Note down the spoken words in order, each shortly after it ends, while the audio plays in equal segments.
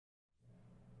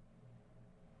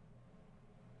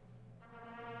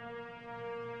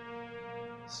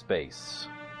space,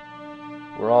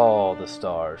 where all the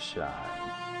stars shine.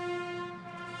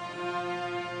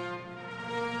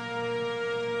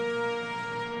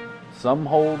 Some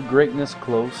hold greatness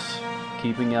close,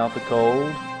 keeping out the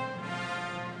cold,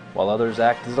 while others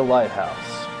act as a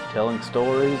lighthouse, telling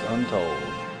stories untold.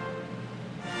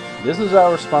 This is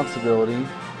our responsibility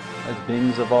as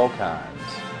beings of all kinds,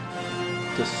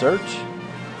 to search,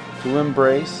 to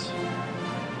embrace,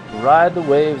 to ride the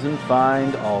waves and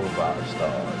find all of our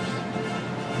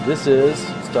stars. This is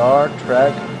Star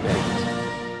Trek Fate.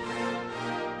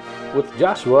 With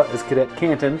Joshua as Cadet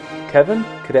Canton, Kevin,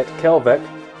 Cadet Kelvec,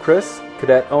 Chris,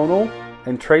 Cadet Onal,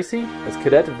 and Tracy as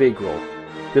Cadet Vigral.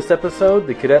 This episode,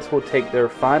 the cadets will take their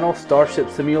final Starship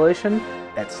simulation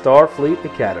at Starfleet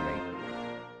Academy.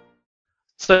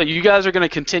 So you guys are going to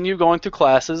continue going through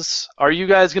classes. Are you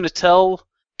guys going to tell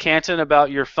Canton about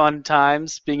your fun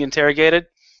times being interrogated?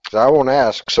 I won't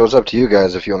ask, so it's up to you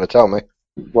guys if you want to tell me.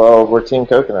 Well, we're Team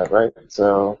Coconut, right?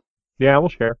 So yeah, we'll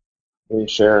share. we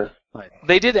share.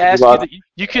 They did ask you that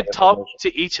you could talk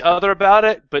to each other about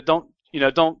it, but don't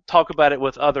talk about it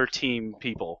with other team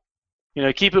people.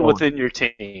 Keep it within your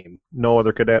team. No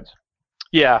other cadets.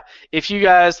 Yeah, if you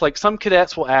guys, some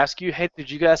cadets will ask you, hey, did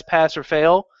you guys pass or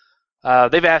fail?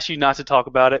 They've asked you not to talk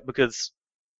about it because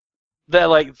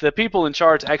the people in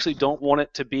charge actually don't want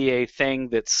it to be a thing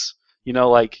that's, you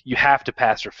have to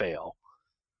pass or fail.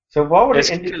 So what would it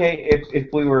indicate if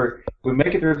we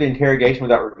make it through the interrogation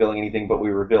without revealing anything, but we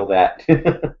reveal that?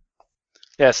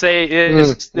 Yeah, say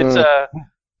it's a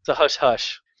hush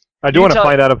hush. I do want to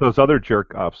find out if those other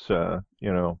jerk-offs,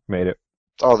 made it.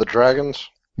 Oh, the dragons?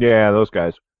 Yeah, those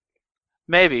guys.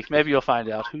 Maybe you'll find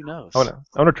out. Who knows? I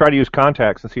want to try to use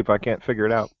contacts and see if I can't figure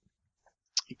it out.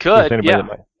 You could, yeah.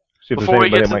 Before we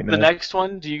get to the next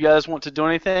one, do you guys want to do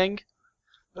anything?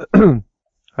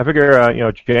 I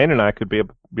figure, Jane and I could be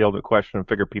able to question and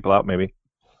figure people out. Maybe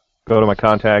go to my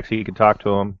contacts. He could talk to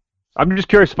them. I'm just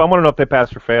curious if I want to know if they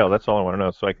passed or failed. That's all I want to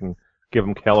know, so I can give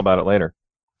them hell about it later.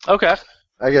 Okay.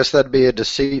 I guess that'd be a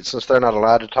deceit since they're not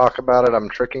allowed to talk about it. I'm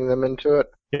tricking them into it.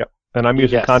 Yeah, and I'm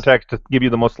using contacts to give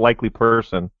you the most likely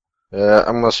person. Yeah,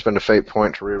 I'm gonna spend a fate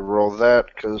point to re-roll that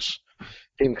because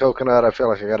Team Coconut. I feel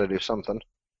like I got to do something.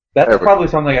 That's probably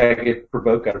something I could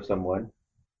provoke out of someone.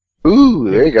 Ooh,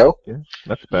 there you go. Yeah,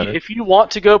 that's better. If you want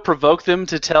to go provoke them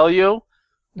to tell you,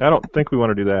 I don't think we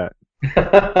want to do that.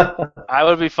 I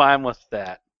would be fine with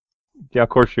that. Yeah, of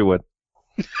course you would.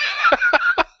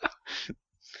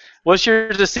 What's your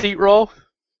deceit roll?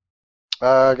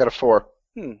 I got a 4.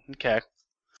 Okay.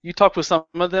 You talked with some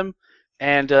of them,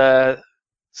 and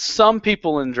some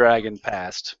people in Dragon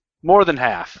passed. More than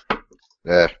half.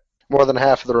 Yeah. More than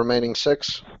half of the remaining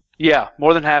 6? Yeah,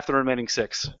 more than half the remaining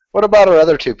 6. What about our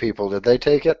other 2 people? Did they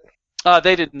take it?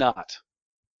 They did not.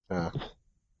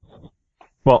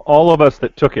 Well, all of us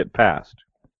that took it passed.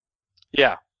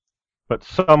 Yeah. But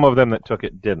some of them that took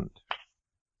it didn't.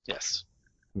 Yes.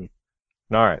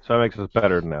 All right, so that makes us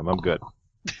better than them. I'm good.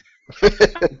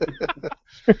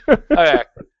 Okay.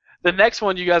 The next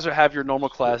one, you guys will have your normal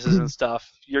classes and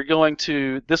stuff. You're going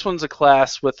to... This one's a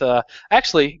class with...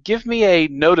 Actually, give me a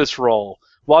notice roll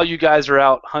while you guys are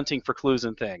out hunting for clues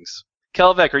and things.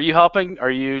 Kelvec, are you helping?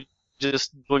 Are you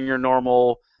just doing your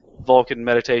normal Vulcan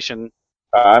meditation?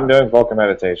 I'm doing Vulcan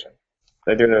meditation.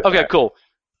 They do it. Okay, cool.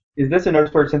 Is this a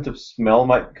notice where a sense of smell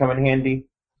might come in handy?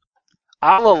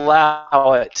 I'll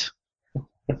allow it.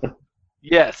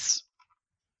 Yes.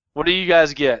 What do you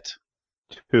guys get?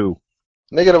 2.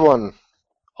 -1.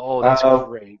 Oh, that's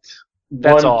great.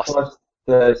 That's 1 awesome. plus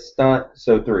the stunt,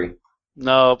 so 3.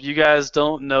 No, you guys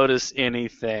don't notice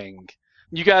anything.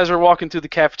 You guys are walking through the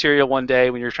cafeteria one day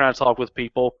when you're trying to talk with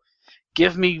people.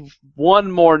 Give me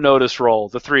one more notice roll,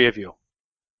 the 3 of you.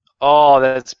 Oh,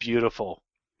 that's beautiful.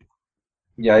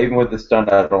 Yeah, even with the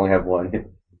stunt, I'd only have 1.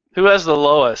 Who has the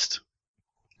lowest?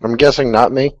 I'm guessing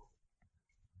not me.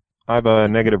 I have a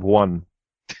 -1.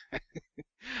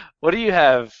 What do you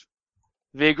have,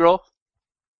 Vigral?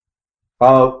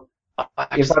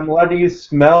 If I'm allowed to use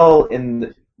smell,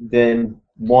 then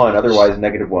 1, otherwise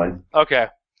 -1. Okay.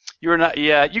 You're not.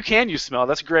 Yeah, you can use smell.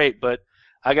 That's great, but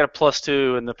I got a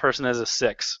 +2, and the person has a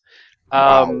 6.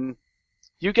 Wow.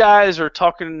 You guys are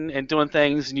talking and doing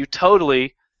things, and you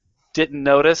totally didn't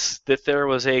notice that there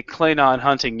was a Klingon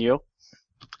hunting you.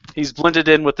 He's blended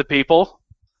in with the people,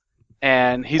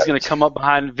 and he's going to come up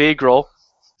behind Vigral.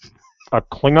 A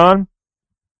Klingon?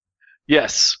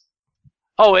 Yes.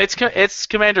 Oh, it's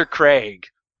Commander Craig.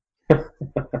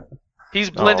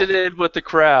 He's blended in with the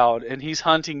crowd, and he's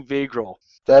hunting Vigral.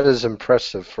 That is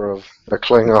impressive for a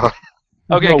Klingon.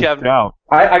 Okay, no Kevin. doubt.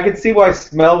 I could see why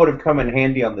smell would have come in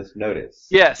handy on this notice.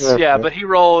 Yes, Yeah. yeah, but he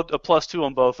rolled a +2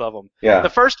 on both of them. Yeah. The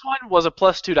first one was a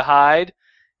 +2 to hide,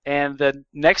 and the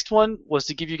next one was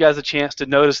to give you guys a chance to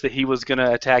notice that he was going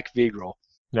to attack Vigral.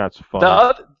 That's fun. The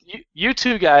other, you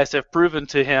two guys have proven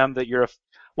to him that you're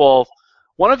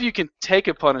one of you can take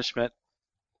a punishment,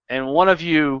 and one of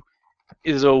you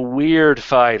is a weird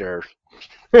fighter.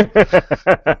 But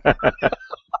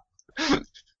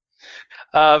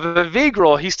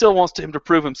Vigral, he still wants him to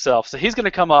prove himself, so he's going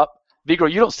to come up.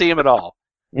 Vigral, you don't see him at all.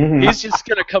 Mhm. He's just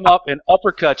going to come up and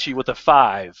uppercut you with a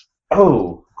 5.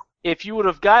 Oh. If you would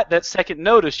have got that second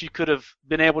notice, you could have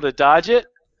been able to dodge it,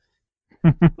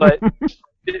 but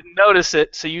didn't notice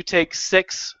it, so you take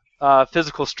 6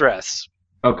 physical stress.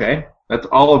 Okay. That's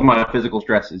all of my physical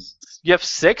stresses. You have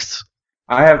 6?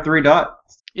 I have 3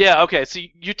 dots. Yeah, okay, so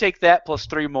you take that plus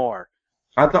 3 more.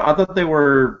 I thought they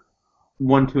were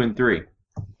 1, 2, and 3.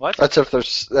 What? That's if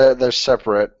they're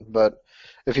separate, but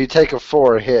if you take a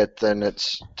 4 hit, then it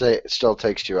still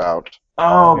takes you out.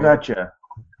 Oh, gotcha.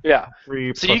 Yeah.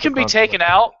 3 So plus you can a be consequence. taken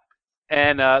out,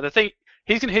 and the thing,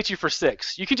 he's going to hit you for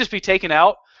 6. You can just be taken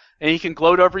out, and he can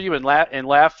gloat over you and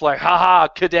laugh like, "Ha,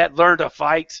 cadet, learn to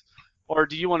fight." Or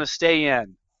do you want to stay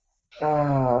in?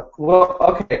 Well,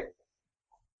 okay.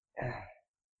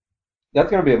 That's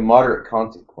going to be a moderate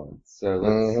consequence. So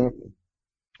let's Mhm. see.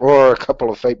 Or a couple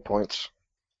of fate points.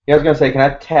 Yeah, I was going to say, can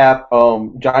I tap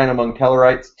Giant Among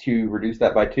Tellarites to reduce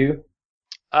that by 2?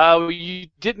 You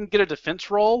didn't get a defense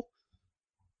roll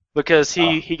because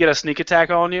he get a sneak attack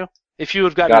on you. If you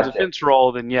have gotten Gotcha. a defense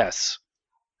roll, then yes.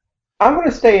 I'm going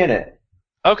to stay in it.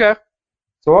 Okay.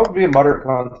 So what would be a moderate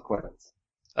consequence?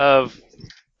 Of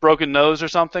broken nose or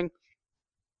something.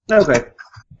 Okay.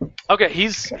 Okay,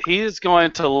 he is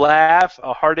going to laugh,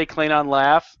 a hearty Klingon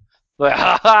laugh, like,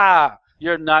 "Ha ha!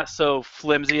 You're not so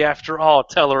flimsy after all,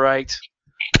 Tellarite."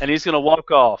 And he's going to walk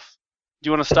off. Do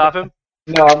you want to stop him?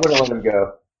 No, I'm going to let him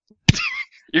go.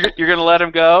 You're going to let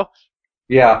him go?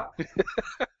 Yeah.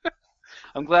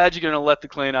 I'm glad you're going to let the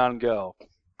Klingon go.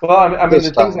 Well, I mean, Good the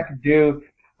stuff. things I could do,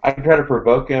 I could try to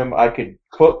provoke him. I could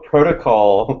quote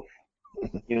protocol,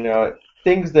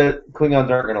 things that Klingons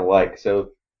aren't going to like.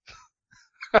 So.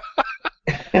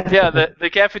 Yeah, the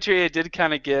cafeteria did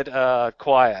kind of get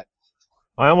quiet.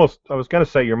 I was going to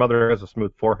say your mother has a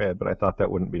smooth forehead, but I thought that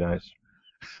wouldn't be nice.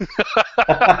 No,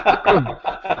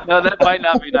 that might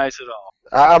not be nice at all.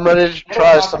 I'm ready to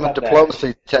try talk some about that.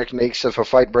 diplomacy techniques if a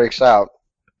fight breaks out.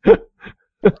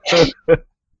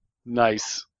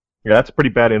 Nice. Yeah, that's a pretty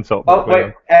bad insult. Oh, but,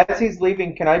 wait. As he's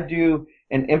leaving, can I do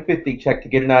an empathy check to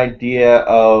get an idea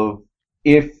of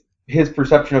if his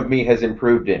perception of me has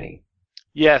improved any?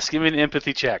 Yes, give me an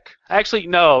empathy check. Actually,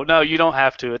 no, you don't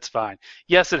have to. It's fine.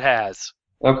 Yes, it has.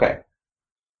 Okay.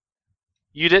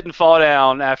 You didn't fall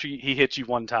down after he hit you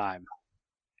one time.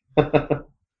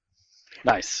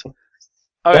 Nice.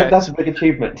 Okay. That's a big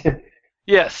achievement.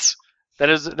 Yes, that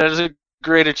is a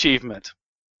great achievement.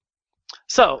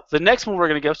 So the next one we're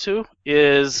going to go to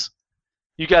is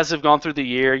you guys have gone through the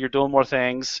year. You're doing more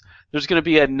things. There's going to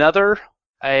be another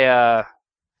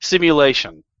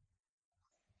simulation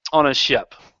on a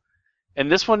ship,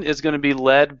 and this one is going to be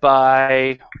led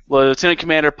by Lieutenant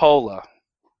Commander Pola.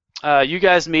 You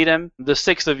guys meet him, the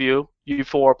 6 of you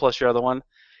 4 plus your other one,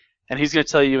 and he's going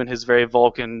to tell you in his very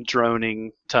Vulcan,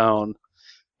 droning tone,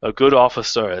 "A good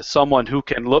officer is someone who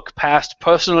can look past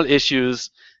personal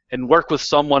issues and work with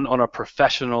someone on a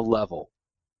professional level.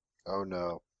 Oh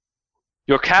no.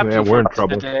 Your captain Yeah, we're in for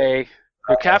trouble. today,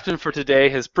 your captain for today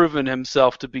has proven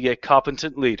himself to be a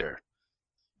competent leader.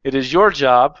 It is your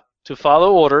job to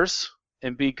follow orders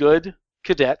and be good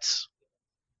cadets,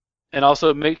 and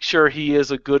also make sure he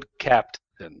is a good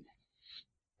captain.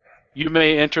 You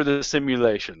may enter the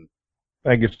simulation."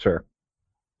 Thank you, sir.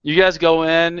 You guys go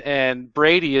in, and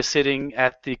Brady is sitting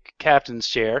at the captain's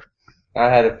chair. I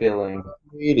had a feeling.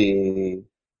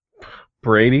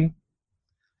 Brady?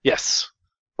 Yes.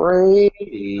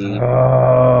 Brady.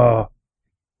 Oh,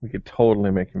 we could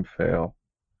totally make him fail.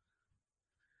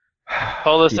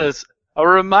 Pola says, "A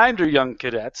reminder, young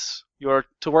cadets, you are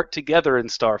to work together in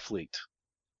Starfleet.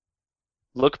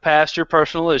 Look past your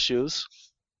personal issues.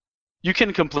 You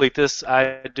can complete this.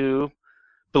 I do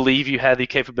believe you have the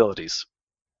capabilities."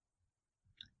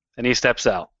 And he steps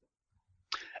out.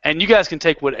 And you guys can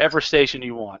take whatever station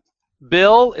you want.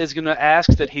 Bill is going to ask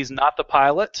that he's not the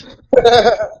pilot.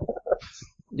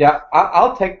 Yeah,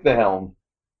 I'll take the helm.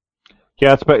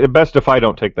 Yeah, it's best if I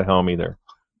don't take the helm either.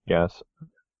 Yes.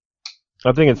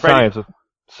 I think it's Brady.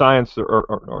 science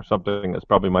or something that's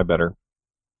probably my better.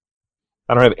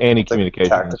 I don't have any communication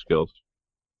tactical. skills.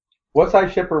 What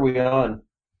size ship are we on?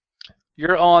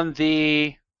 You're on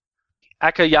the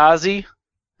Akayazi.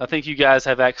 I think you guys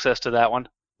have access to that one.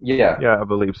 Yeah. Yeah, I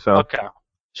believe so. Okay.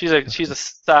 She's a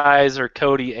size or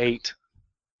Cody 8.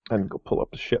 I can go pull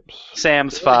up the ships.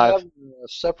 Sam's Do they 5. have a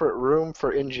separate room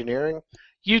for engineering?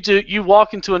 You do. You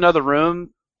walk into another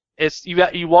room.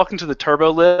 You walk into the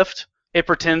turbo lift. It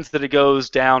pretends that it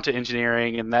goes down to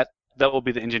engineering, and that will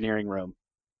be the engineering room.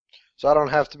 So I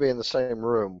don't have to be in the same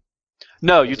room.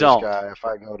 No, as you this don't. guy if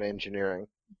I go to engineering.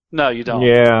 No, you don't.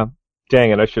 Yeah.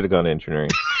 Dang it, I should have gone to engineering.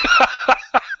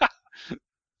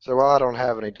 So I don't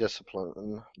have any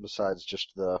discipline besides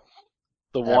just the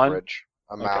The one. average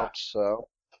amount. So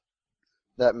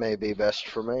that may be best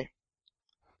for me.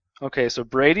 Okay, so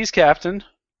Brady's captain.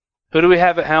 Who do we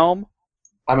have at helm?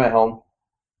 I'm at home.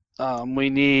 We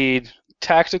need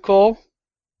tactical.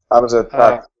 I was at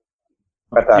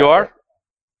You are?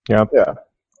 Yeah. Yeah.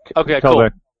 Okay, Tell cool.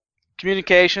 that-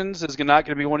 Communications is not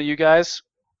going to be one of you guys.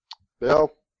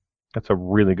 Bill, That's a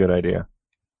really good idea.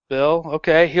 Bill,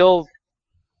 okay, he'll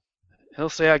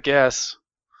say I guess.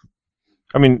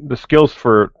 I mean, the skills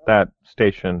for that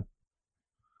station,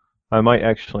 I might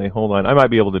actually, hold on, I might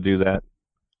be able to do that.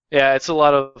 Yeah, it's a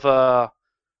lot of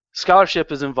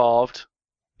scholarship is involved.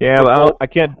 Yeah, but I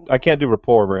can't do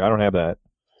rapport. I don't have that.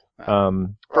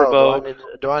 Provoke.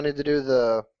 do I need to do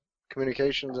the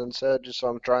communications instead just so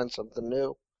I'm trying something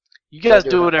new? You guys I do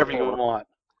do have whatever you rapport. want.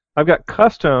 I've got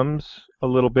customs a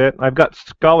little bit. I've got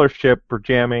scholarship for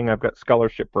jamming. I've got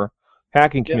scholarship for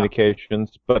hacking Yeah.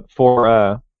 communications. But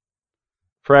for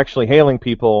actually hailing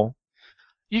people,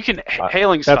 You can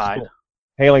hailing's that's fine.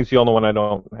 hailing's the only one I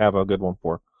don't have a good one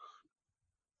for.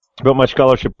 But my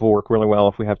scholarship will work really well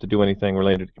if we have to do anything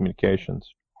related to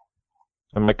communications.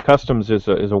 And my customs is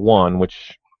a 1,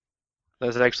 which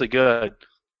That's actually good.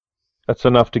 that's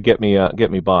enough to get me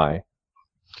by.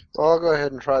 Well, I'll go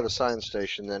ahead and try the science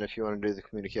station then if you want to do the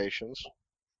communications.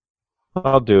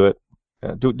 I'll do it.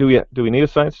 Do we need a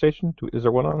science station? Is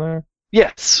there one on there?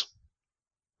 Yes.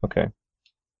 Okay.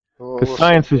 We'll 'Cause see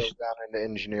science if it is- goes down into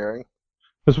engineering.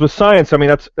 Because with science, I mean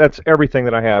that's everything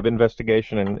that I have: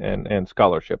 investigation and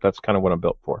scholarship. That's kind of what I'm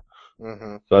built for.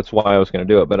 Mm-hmm. So that's why I was going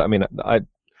to do it. But I mean, I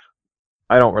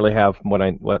don't really have what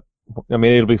I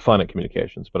mean, it'll be fun at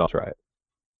communications, but I'll try it.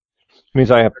 It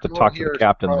means I have to talk to the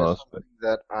captain the most. But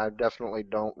That I definitely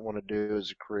don't want to do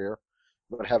as a career,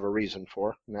 but have a reason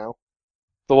for now.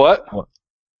 The what? what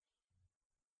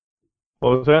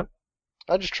was that?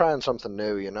 I'm just trying something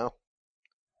new, you know?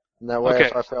 And that way, Okay.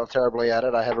 if I fail terribly at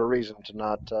it, I have a reason to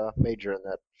not major in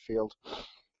that field.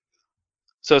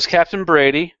 So it's Captain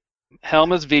Brady.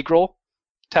 Helm is Vigral.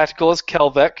 Tactical is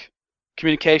Kelvek.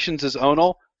 Communications is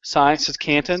Onal. Science is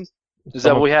Canton. Is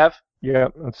that what we have? Yeah,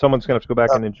 and someone's going to have to go back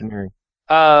in engineering.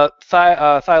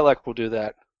 Thylek will do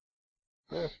that.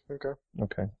 Yeah, okay.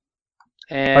 Okay.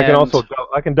 And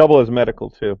I can double as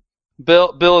medical too.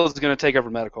 Bill is going to take over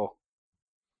medical.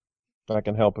 I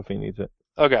can help if he needs it.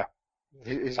 Okay.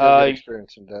 He's got good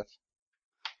experience in death.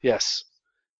 Yes.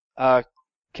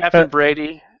 Captain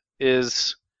Brady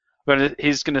he's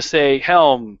going to say,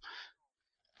 Helm,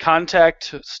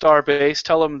 contact Starbase,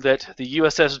 tell them that the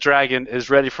USS Dragon is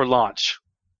ready for launch.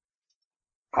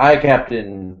 Hi,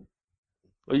 Captain.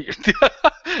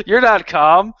 You're not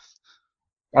calm.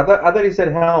 I thought he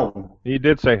said helm. He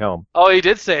did say helm. Oh, he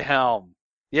did say Helm.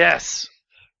 Yes.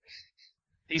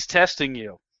 He's testing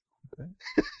you.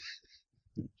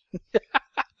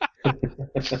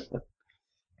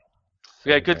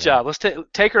 Okay, good job. Let's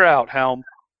take her out, Helm.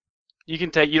 You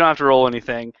don't have to roll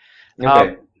anything.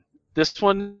 Okay. This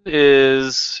one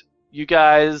is, you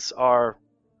guys are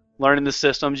learning the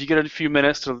systems. You get a few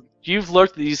minutes you've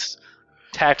looked at these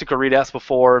tactical readouts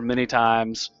before many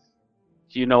times.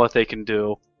 You know what they can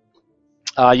do.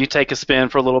 You take a spin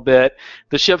for a little bit.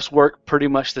 The ships work pretty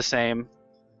much the same.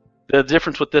 The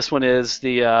difference with this one is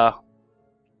the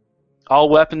all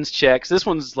weapons checks. This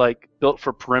one's like built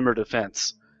for perimeter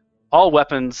defense. All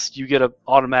weapons, you get an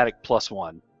automatic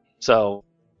 +1. So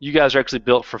you guys are actually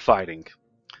built for fighting,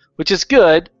 which is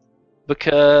good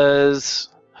because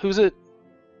who's it?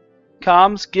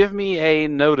 Comms, give me a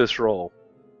notice roll.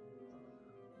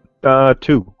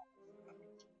 2.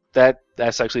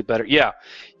 That's actually better. Yeah,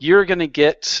 you're gonna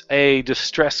get a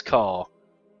distress call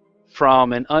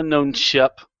from an unknown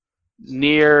ship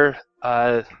near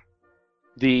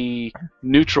the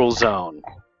neutral zone.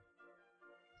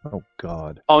 Oh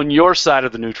God. On your side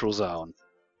of the neutral zone.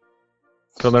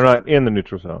 So they're not in the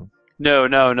neutral zone. No.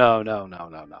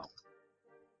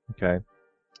 Okay.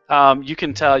 You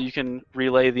can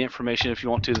relay the information if you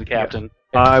want to the captain.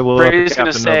 I will. Brady's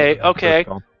gonna say, okay.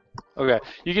 Okay.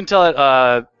 You can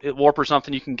tell it warp or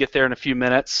something. You can get there in a few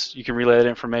minutes. You can relay that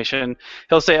information.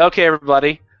 He'll say, okay,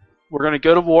 everybody, we're going to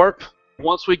go to warp.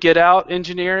 Once we get out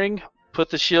engineering,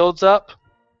 put the shields up,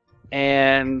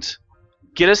 and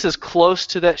get us as close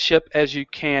to that ship as you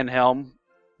can, Helm.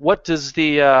 What does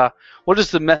the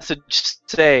message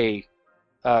say,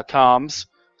 comms?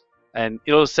 And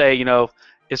it'll say,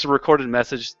 it's a recorded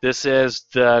message. This is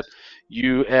the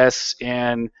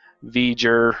USN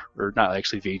V'ger, or not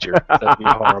actually V'ger. That'd be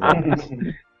horrible.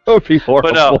 That would be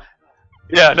horrible.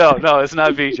 But no, it's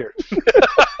not V'ger.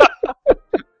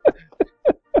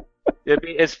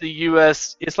 It's the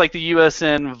US. It's like the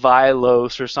USN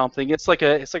Vilos or something. It's like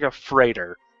a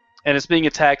freighter, and it's being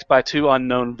attacked by 2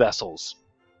 unknown vessels.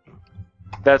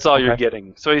 That's all you're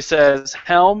getting. So he says,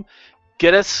 Helm,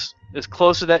 get us as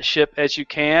close to that ship as you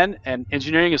can, and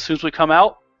engineering, as soon as we come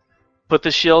out, put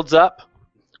the shields up.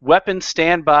 Weapons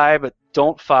stand by, but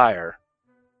don't fire.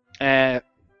 And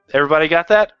everybody got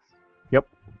that? Yep.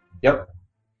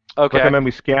 Okay. Recommend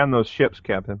we scan those ships,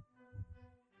 Captain.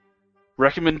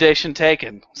 Recommendation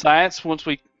taken. Science, once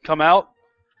we come out,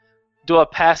 do a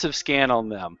passive scan on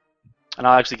them. And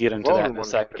I'll actually get into that in a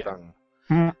second.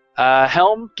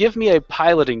 Helm, give me a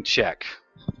piloting check.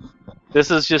 This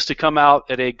is just to come out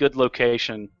at a good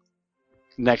location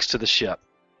next to the ship.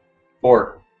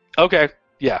 4. Okay,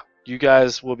 yeah. You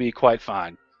guys will be quite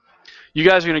fine. You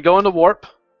guys are going to go into warp.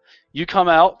 You come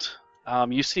out.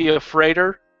 You see a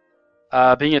freighter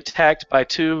being attacked by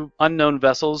 2 unknown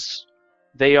vessels.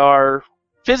 They are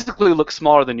physically look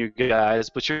smaller than you guys,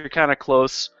 but you're kind of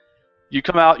close. You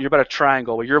come out. You're about a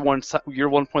triangle. You're one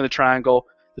point of the triangle.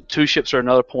 The 2 ships are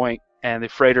another point, and the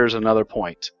freighter is another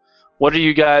point. What are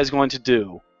you guys going to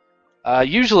do?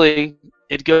 Usually,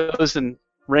 it goes in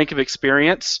rank of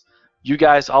experience. You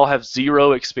guys all have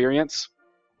 0 experience.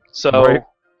 So Right.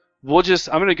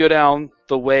 I'm going to go down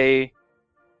the way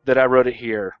that I wrote it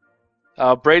here.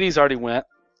 Brady's already went.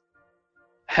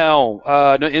 Helm,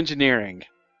 no, engineering.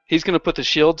 He's going to put the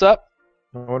shields up.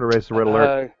 I want to raise the red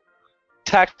alert.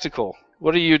 Tactical,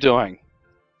 what are you doing?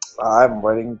 I'm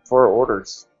waiting for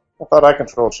orders. I thought I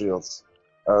controlled shields.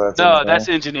 Oh, that's No, engineering. that's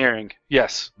engineering.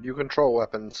 Yes. You control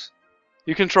weapons.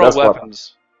 You control That's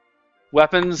weapons.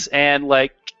 Weapons and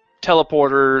like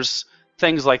teleporters,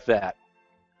 things like that.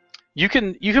 You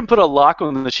can put a lock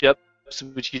on the ship,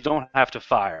 but you don't have to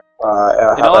fire.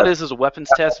 And all it is a weapons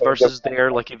test versus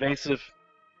their like evasive.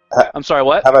 I'm sorry,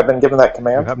 what? Have I been given that You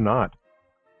command? have not.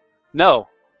 No.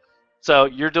 So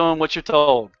you're doing what you're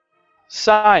told.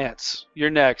 Science, you're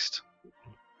next.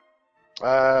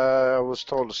 I was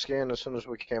told to scan as soon as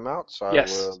we came out, so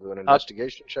Yes. I will do an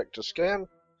investigation check to scan.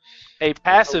 A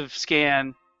passive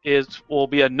scan will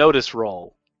be a notice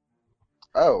roll.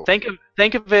 Oh, Think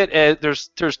of it as there's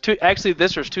 2 actually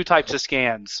there's 2 types of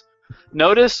scans.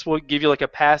 Notice will give you like a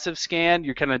passive scan,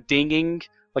 you're kind of dinging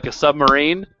like a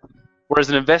submarine, whereas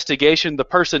an investigation the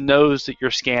person knows that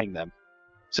you're scanning them.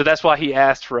 So that's why he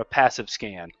asked for a passive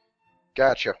scan.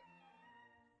 gotcha.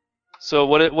 So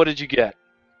what did you get?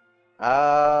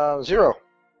 0.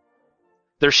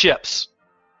 They're ships.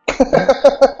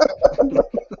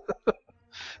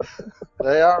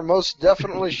 They are most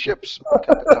definitely ships,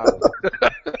 Capitan.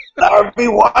 There would be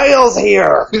whales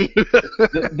here!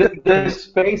 The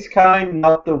space kind,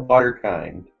 not the water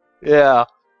kind. Yeah.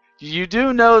 You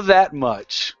do know that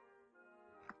much.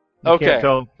 You Okay. can't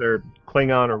tell if they're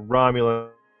Klingon or Romulan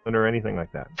or anything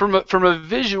like that. From a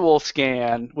visual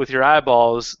scan with your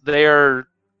eyeballs, they are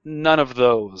none of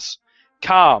those.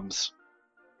 Comms.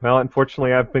 Well,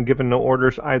 unfortunately, I've been given no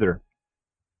orders either.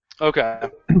 Okay.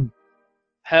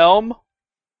 Helm.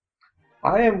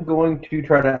 I am going to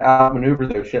try to outmaneuver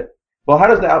those ships. Well, how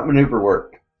does the outmaneuver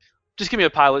work? Just give me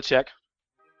a pilot check.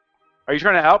 Are you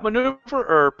trying to outmaneuver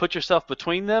or put yourself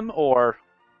between them, or?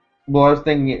 Well, I was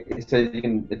thinking it says you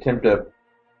can attempt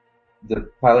the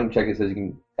piloting check. It says you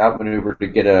can outmaneuver to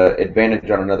get an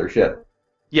advantage on another ship,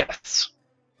 Yes.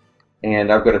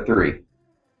 and I've got a 3.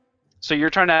 So you're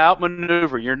trying to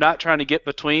outmaneuver. You're not trying to get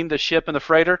between the ship and the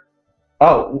freighter?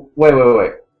 Oh,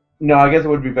 wait. No, I guess it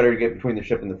would be better to get between the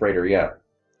ship and the freighter. Yeah.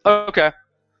 Okay.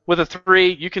 With a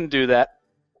 3, you can do that.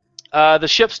 The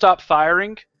ship stopped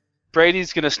firing.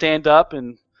 Brady's going to stand up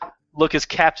and look as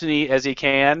captain-y as he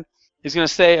can. He's going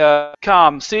to say,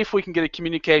 "Com, see if we can get a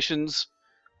communications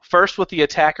first with the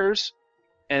attackers,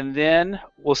 and then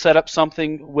we'll set up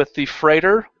something with the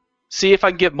freighter. See if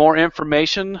I can get more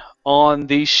information on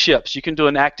these ships. You can do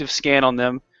an active scan on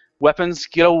them. Weapons,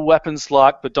 get a weapons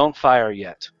lock, but don't fire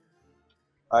yet."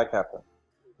 Aye, Captain.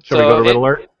 Shall we go to red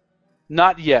alert?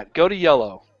 Not yet. Go to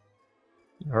yellow.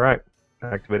 All right.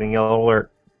 Activating yellow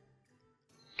alert.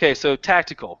 Okay, so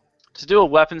tactical. To do a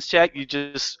weapons check, you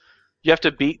have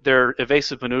to beat their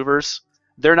evasive maneuvers.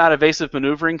 They're not evasive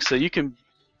maneuvering, so you can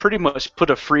pretty much put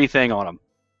a free thing on them,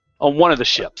 on one of the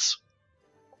ships.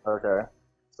 Okay.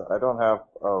 So I don't have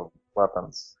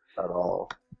weapons at all.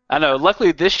 I know.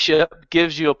 Luckily, this ship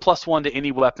gives you a +1 to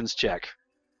any weapons check.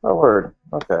 Oh, word.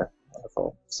 Okay.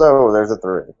 Wonderful. So there's a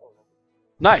 3.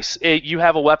 Nice. You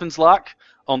have a weapons lock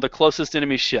on the closest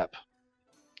enemy ship.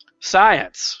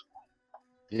 Science.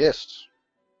 Yes.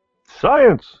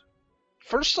 Science!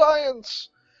 For science!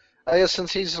 I guess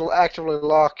since he's actively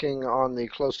locking on the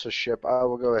closest ship, I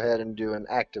will go ahead and do an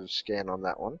active scan on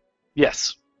that one.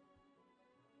 Yes.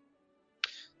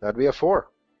 That'd be a 4.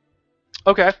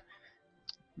 Okay.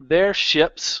 Their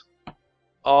ships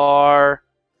are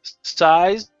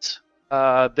sized.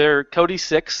 They're Cody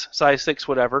 6, size 6,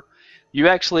 whatever. You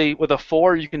actually, with a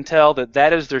 4, you can tell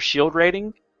that is their shield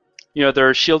rating. You know,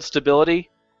 their shield stability.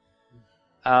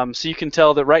 So you can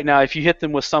tell that right now, if you hit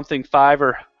them with something 5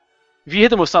 or if you hit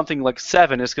them with something like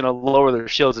 7, it's going to lower their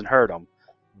shields and hurt them.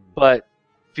 But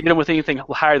if you hit them with anything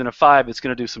higher than a 5, it's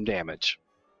going to do some damage.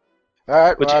 All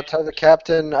right, well, I'll tell the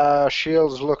captain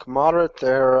shields look moderate.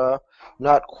 They're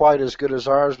not quite as good as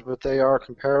ours, but they are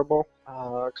comparable.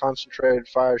 Concentrated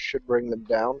fire should bring them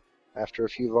down after a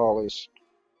few volleys.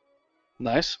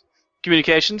 Nice.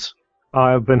 Communications?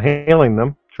 I've been hailing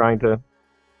them, trying to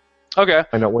Okay.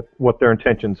 find out what their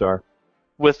intentions are.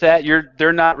 With that,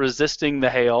 they're not resisting the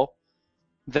hail.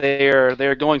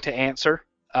 They're going to answer.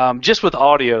 Just with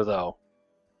audio, though.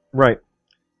 Right.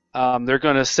 They're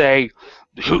going to say,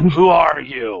 who are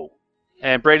you?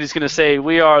 And Brady's going to say,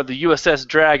 we are the USS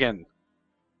Dragon.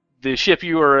 The ship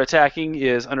you are attacking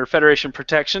is under Federation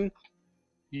protection.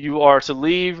 You are to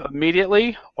leave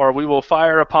immediately, or we will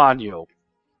fire upon you.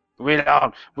 We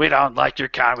don't like your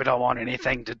kind. We don't want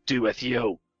anything to do with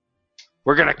you.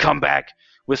 We're going to come back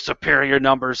with superior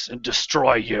numbers and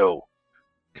destroy you.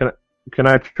 Can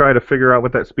I try to figure out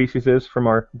what that species is from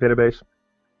our database?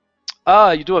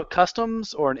 You do a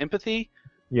customs or an empathy?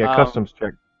 Yeah, customs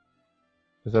check.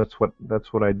 'Cause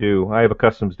that's what I do. I have a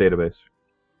customs database.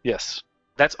 Yes.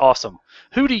 That's awesome.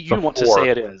 Who do you want to 4. say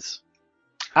it is?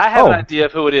 I have an idea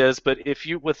of who it is, but if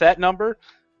you with that number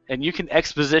and you can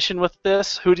exposition with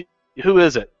this, who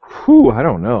is it? Whew, I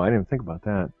don't know. I didn't think about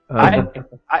that.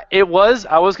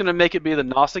 I was going to make it be the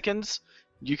Nausicaans.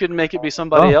 You could make it be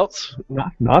somebody else.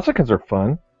 Nausicaans are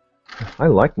fun. I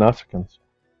like Nausicaans.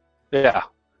 Yeah.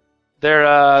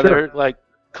 They're like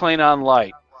Klingon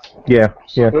light. Yeah.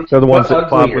 They're the ones that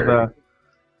fought with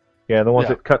the ones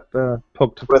Yeah. that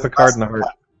poked Picard in the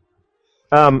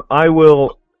heart. I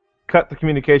will cut the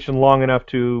communication long enough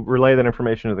to relay that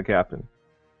information to the captain.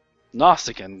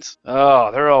 Nausicaans.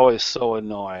 Oh, they're always so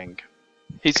annoying.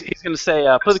 He's going to say,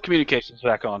 put the communications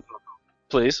back on,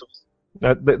 please.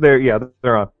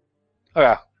 They're on.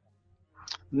 Okay.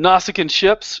 Nausicaan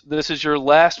ships, this is your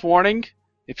last warning.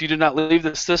 If you do not leave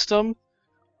the system,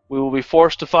 we will be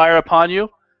forced to fire upon you.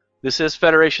 This is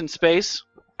Federation space,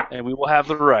 and we will have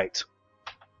the right.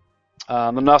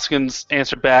 The Nausicaans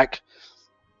answer back,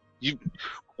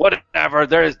 whatever,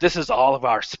 this is all of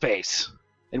our space.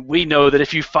 And we know that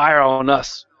if you fire on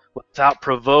us without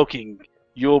provoking,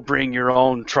 you'll bring your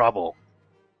own trouble.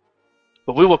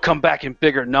 But we will come back in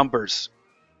bigger numbers,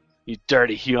 you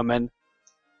dirty human.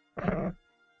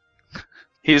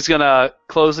 He's going to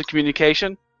close the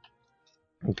communication.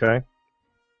 Okay.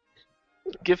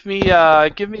 Give me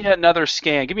another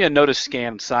scan. Give me a notice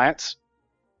scan, science.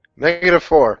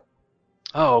 -4.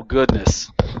 Oh,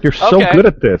 goodness. You're so Okay. good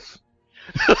at this.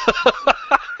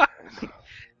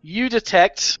 You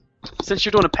detect, since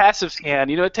you're doing a passive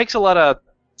scan, it takes a lot of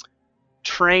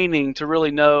training to really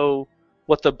know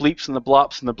what the bleeps and the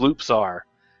blops and the bloops are.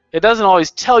 It doesn't always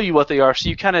tell you what they are, so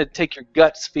you kind of take your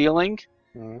gut's feeling,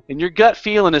 and your gut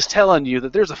feeling is telling you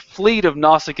that there's a fleet of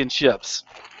Nausicaan ships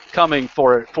coming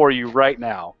for you right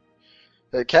now.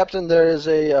 Captain, there is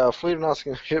a fleet of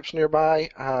Nausicaan ships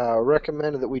nearby.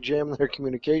 Recommend that we jam their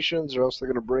communications, or else they're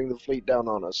going to bring the fleet down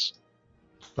on us.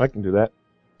 I can do that.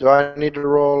 Do I need to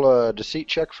roll a deceit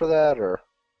check for that, or?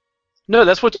 No,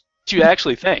 that's what you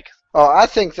actually think. Oh, I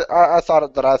think that I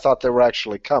thought they were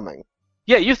actually coming,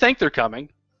 Yeah, you think they're coming.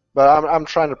 but I'm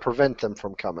trying to prevent them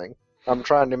from coming. I'm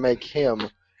trying to make him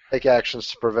take actions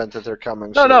to prevent that they're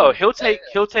coming. No, he'll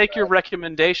take your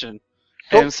recommendation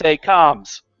and say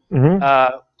comms.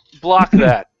 Mm-hmm. Block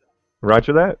that.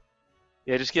 Roger that.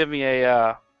 Yeah, just give me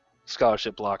a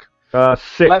scholarship block.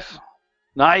 6.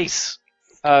 Nice.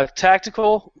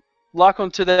 Tactical. Lock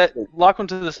onto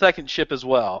the second ship as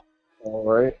well. All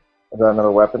right. Is that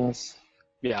another weapons?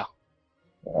 Yeah.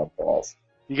 Oh, balls.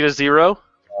 You get a 0.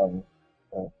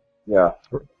 Yeah.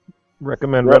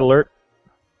 Recommend Red Alert.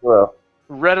 Well,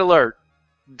 Red Alert,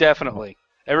 definitely.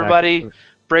 Everybody,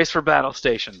 brace for battle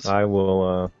stations. I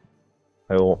will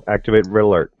activate Red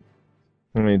Alert.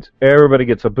 It means everybody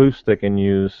gets a boost they can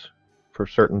use for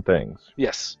certain things.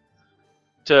 Yes.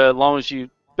 As long as you,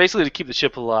 basically to keep the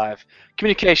ship alive.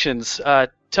 Communications,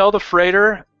 tell the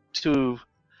freighter to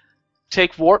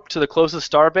take warp to the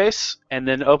closest starbase, and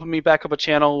then open me back up a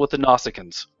channel with the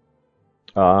Nausicaans.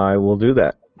 I will do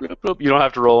that. You don't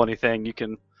have to roll anything. You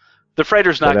can. The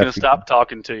freighter's not going to stop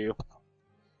talking to you.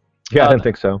 Yeah, I didn't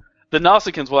think so. The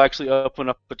Nausicaans will actually open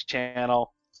up a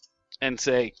channel and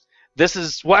say, "This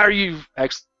is why are you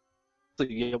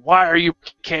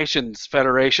Communications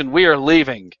Federation? We are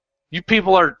leaving. You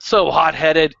people are so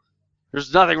hot-headed.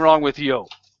 There's nothing wrong with you.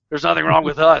 There's nothing wrong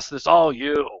with us. It's all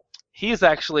you." He's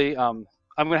actually. I'm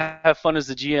going to have fun as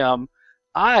the GM.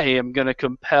 I am going to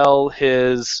compel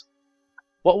his.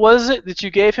 What was it that you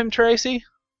gave him, Tracy?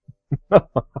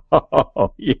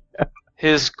 Oh, yeah.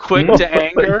 His quick to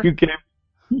anger? You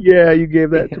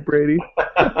gave that to Brady.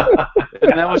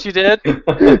 Isn't that what you did?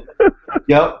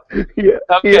 Yep. Yeah.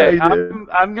 Okay, Yeah,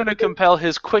 I'm going to compel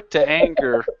his quick to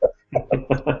anger.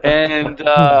 And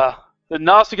the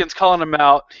Nausicaan's calling him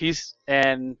out. He's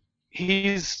going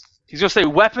to say,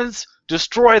 "Weapons,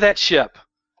 destroy that ship."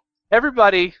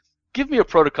 Everybody, give me a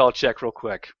protocol check real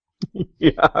quick.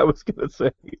 Yeah, I was going to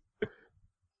say.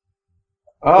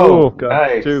 Oh, God,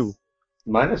 nice. 2.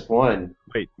 -1.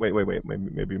 Wait.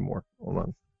 Maybe more. Hold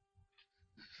on.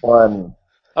 1.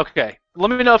 Okay,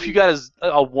 let me know if you got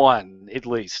a 1 at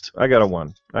least. I got a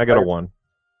 1.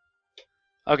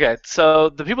 Okay, so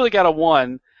the people that got a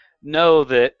 1 know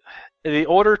that the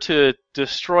order to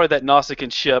destroy that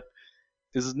Nausicaan ship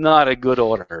is not a good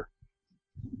order.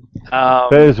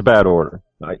 That is a bad order.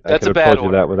 I That's could a have bad told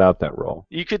you that without that roll.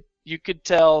 You could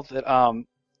tell that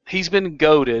he's been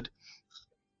goaded,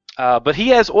 but he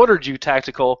has ordered you,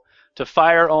 Tactical, to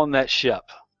fire on that ship.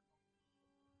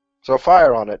 So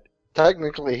fire on it.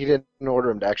 Technically, he didn't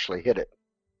order him to actually hit it.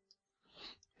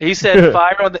 He said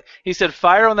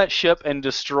fire on that ship and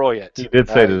destroy it. He did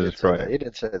say to destroy it. He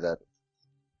did say that.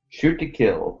 Shoot to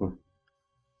kill.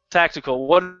 Tactical,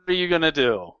 what are you gonna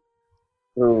do?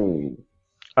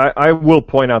 I will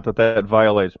point out that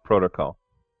violates protocol.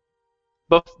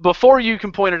 But before you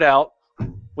can point it out,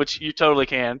 which you totally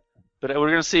can, but we're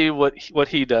gonna see what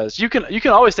he does. You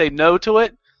can always say no to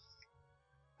it.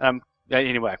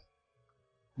 Anyway.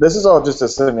 This is all just a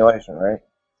simulation, right?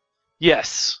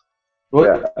 Yes.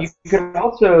 Well, you can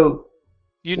also.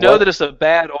 You know that it's a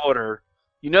bad order.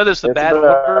 You know that it's a bad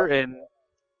order,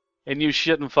 and you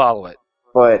shouldn't follow it.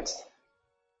 But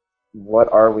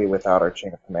what are we without our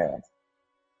chain of command?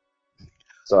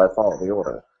 So I follow the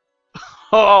order.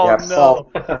 Oh no!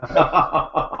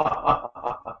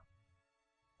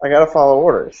 I gotta follow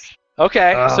orders.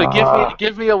 Okay, so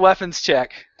give me a weapons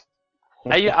check.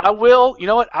 I will. You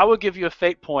know what? I will give you a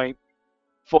fate point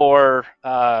for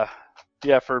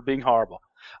for being horrible.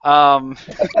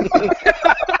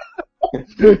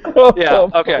 Yeah.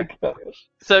 Okay.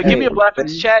 So give me a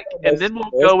weapons check, and then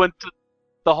we'll go into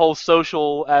the whole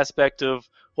social aspect of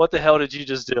what the hell did you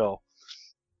just do.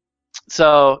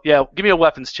 So yeah, give me a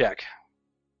weapons check.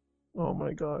 Oh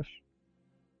my gosh.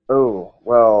 Oh,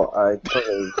 well, I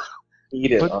totally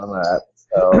beat it on that.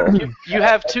 So You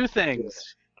have two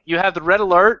things. You have the red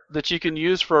alert that you can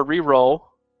use for a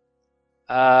reroll,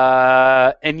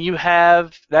 and you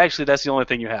have actually that's the only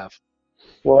thing you have.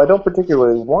 well, I don't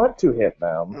particularly want to hit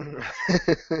them,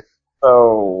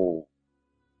 so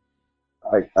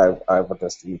I will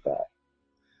just eat that.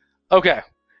 Okay.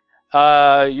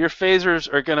 Your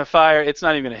phasers are gonna fire. It's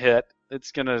not even gonna hit.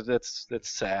 It's gonna. That's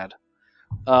sad.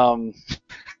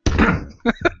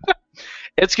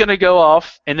 It's gonna go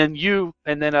off, and then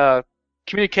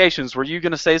communications. Were you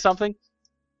gonna say something?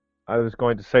 I was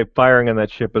going to say firing on that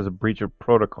ship is a breach of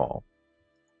protocol.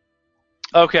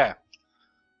 Okay.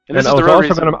 And I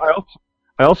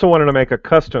also wanted to make a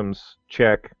customs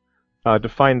check to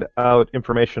find out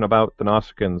information about the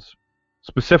Nausicaans,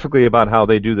 specifically about how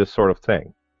they do this sort of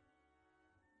thing.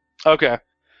 Okay.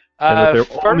 And that they're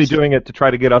only doing it to try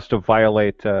to get us to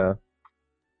violate the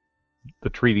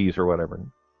treaties or whatever.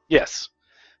 Yes.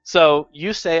 So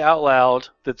you say out loud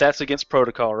that that's against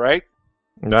protocol, right?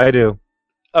 I do.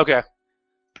 Okay.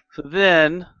 So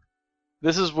then,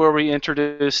 this is where we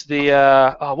introduce the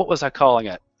what was I calling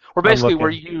it? Or basically where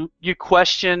you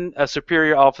question a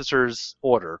superior officer's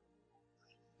order.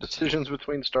 Decisions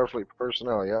between Starfleet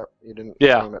personnel. Yeah, you didn't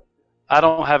name it. I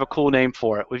don't have a cool name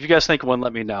for it. If you guys think of one,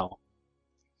 let me know.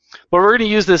 But we're going to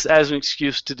use this as an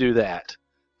excuse to do that.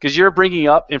 Because you're bringing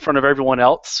up in front of everyone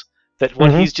else that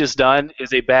what he's just done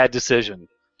is a bad decision.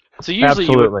 So usually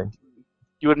Absolutely.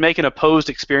 you would make an opposed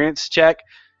experience check,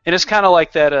 and it's kind of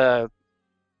like that.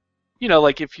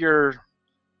 Like if you're,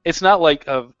 it's not like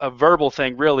a verbal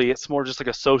thing really. It's more just like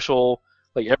a social.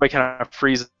 Like everybody kind of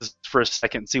freezes for a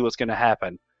second and see what's going to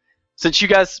happen. Since you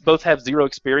guys both have 0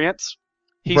 experience,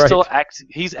 he's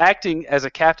He's acting as a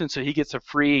captain, so he gets a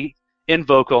free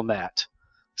invoke on that.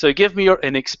 So give me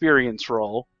an experience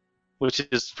roll, which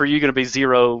is for you going to be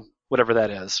 0, whatever that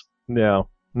is. No,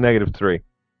 -3.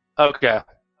 Okay.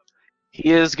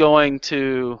 He is going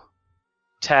to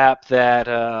tap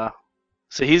that.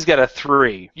 So he's got a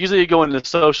 3. Usually you go into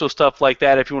social stuff like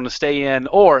that if you want to stay in,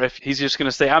 or if he's just going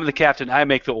to say, I'm the captain, I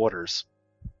make the orders.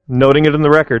 Noting it in the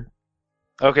record.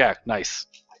 Okay, nice.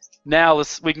 Now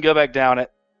we can go back down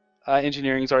it.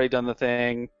 Engineering's already done the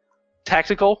thing.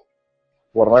 Tactical?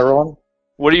 What am I rolling?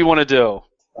 What do you want to do?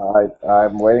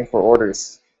 I'm waiting for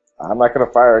orders. I'm not going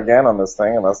to fire again on this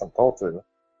thing unless I'm told to.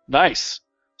 Nice.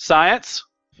 Science?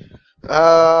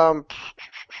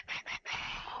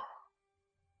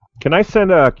 Can I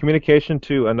send a communication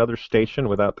to another station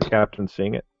without the captain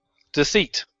seeing it?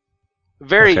 Deceit.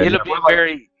 Very. Okay, It'll be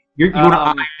very. You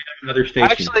want to another station.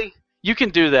 Actually, you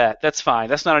can do that. That's fine.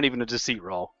 That's not even a deceit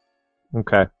roll.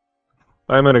 Okay.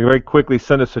 I'm going to very quickly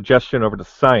send a suggestion over to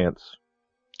science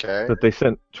Okay. that they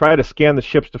try to scan the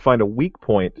ships to find a weak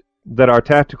point that our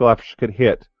tactical officers could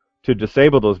hit to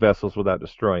disable those vessels without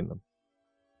destroying them.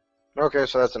 Okay,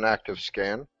 so that's an active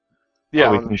scan. Yeah.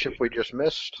 On the ship we just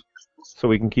missed. So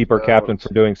we can keep our captain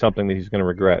from doing something that he's going to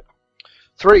regret.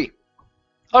 3.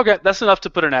 Okay, that's enough to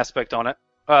put an aspect on it.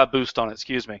 Boost on it,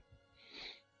 excuse me.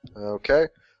 Okay,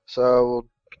 so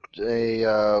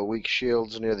a weak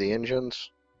shields near the engines.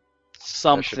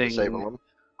 That should disable them.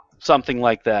 Something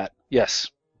like that. Yes.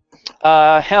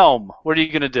 Helm, what are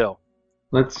you going to do?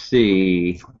 Let's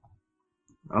see.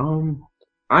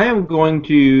 I am going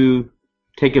to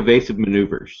take evasive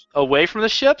maneuvers. Away from the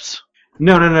ships?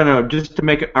 No. Just to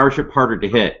make our ship harder to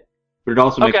hit. But it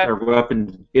also makes Okay. our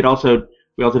weapons. We also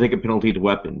take a penalty to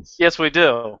weapons. Yes, we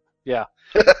do. Yeah.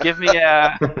 Give me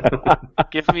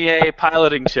a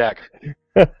piloting check.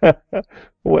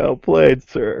 Well played,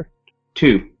 sir.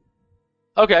 2.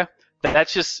 Okay.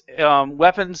 That's just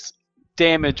weapons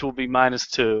damage will be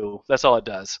 -2. That's all it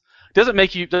does. Doesn't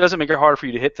make it harder for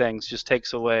you to hit things. Just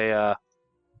takes away. I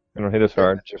don't hit as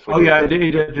hard. Oh yeah,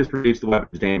 it does just reduce the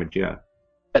weapons damage. Yeah.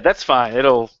 That's fine.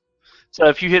 So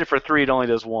if you hit it for 3, it only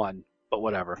does 1. But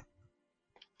whatever.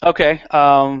 Okay.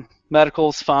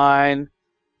 Medical's fine.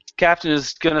 Captain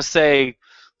is gonna say,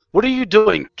 "What are you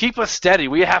doing? Keep us steady.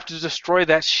 We have to destroy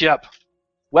that ship.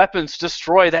 Weapons,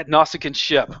 destroy that Nausicaan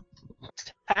ship."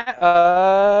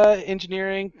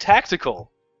 Engineering,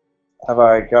 tactical. Have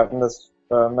I gotten this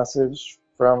message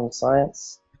from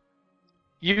science?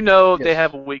 You know Yes. they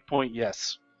have a weak point.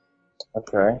 Yes.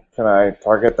 Okay. Can I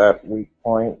target that weak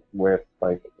point with,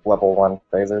 like, level 1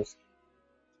 phasers?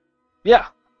 Yeah.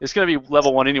 It's gonna be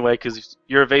level 1 anyway because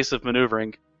you're evasive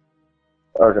maneuvering.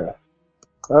 Okay.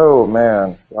 Oh,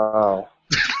 man. Wow.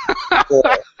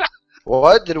 Yeah.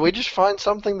 What? Did we just find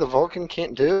something the Vulcan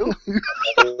can't do?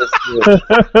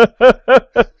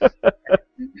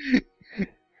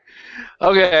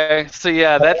 Okay. So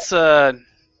yeah, that's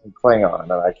Klingon,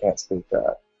 and I can't speak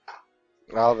that.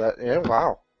 Oh,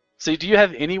 wow. So do you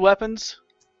have any weapons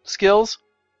skills?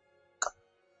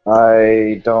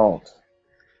 I don't.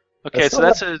 Okay, I so still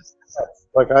that's have-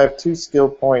 Like, I have 2 skill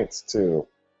points to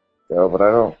go, but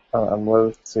I'm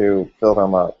loath to fill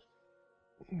them up.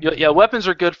 yeah. Weapons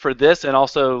are good for this and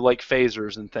also like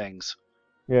phasers and things.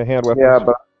 Yeah, hand weapons. Yeah,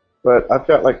 but I've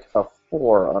got, like, a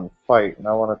 4 on fight, and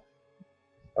I don't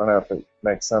know if it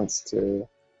makes sense to...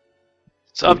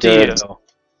 It's up to you.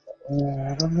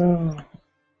 I don't know.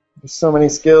 There's so many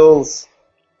skills.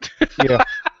 Yeah.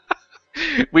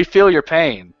 We feel your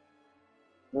pain.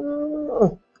 Yeah,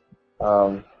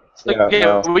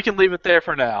 no. We can leave it there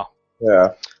for now.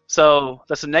 Yeah. So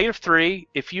that's a -3.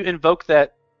 If you invoke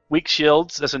that weak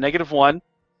shields, that's a -1.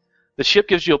 The ship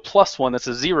gives you a +1. That's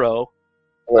a 0.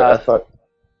 Wait, I thought...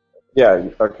 Yeah,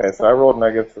 okay, so I rolled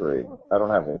 -3. I don't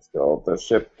have any skill. The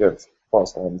ship gets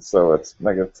 +1, so it's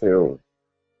 -2.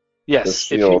 The Yes.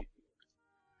 shield.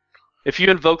 If you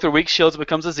invoke the weak shields, it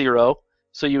becomes a 0.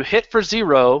 So you hit for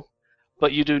 0,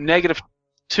 but you do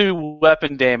 -2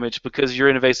 weapon damage because you're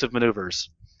in evasive maneuvers.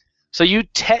 So you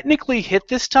technically hit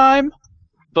this time,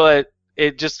 but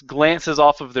it just glances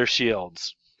off of their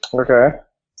shields. Okay,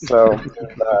 so...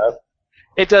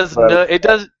 It does But- no,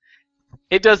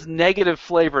 it does negative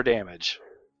flavor damage.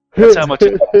 That's how much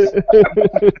it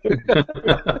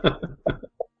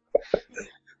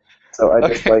So I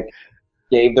just, like,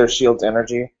 gave their shields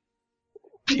energy?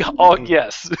 Oh,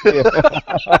 yes.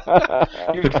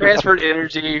 You've transferred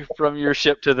energy from your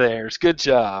ship to theirs. Good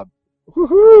job.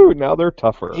 Woohoo! Now they're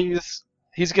tougher.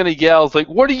 He's gonna yell, like,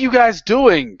 "What are you guys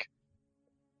doing?"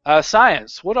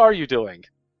 Science, what are you doing?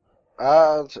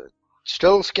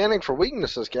 Still scanning for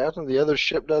weaknesses, Captain. The other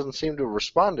ship doesn't seem to have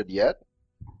responded yet.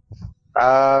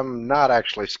 I'm not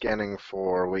actually scanning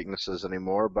for weaknesses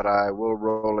anymore, but I will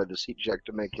roll a deceit check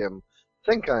to make him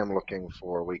think I'm looking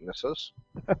for weaknesses.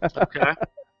 Okay.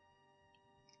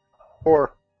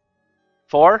 4.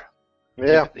 4?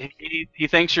 Yeah. He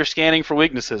thinks you're scanning for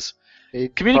weaknesses. He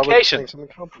Communication. probably thinks I'm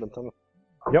incompetent then.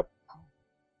 Yep.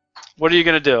 What are you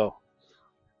going to do?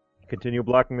 Continue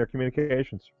blocking their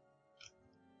communications.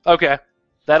 Okay.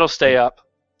 That'll stay up.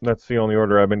 That's the only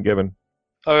order I've been given.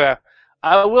 Okay.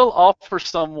 I will offer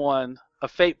someone a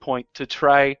fate point to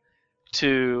try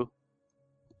to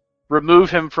remove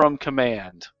him from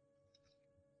command.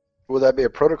 Would that be a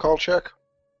protocol check?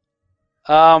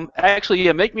 Actually,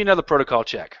 yeah, make me another protocol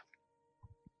check.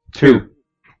 2.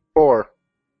 4.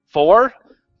 4?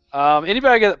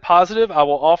 Anybody get it positive, I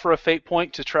will offer a fate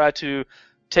point to try to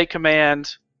take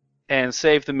command and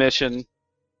save the mission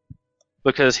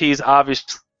because he's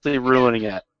obviously ruining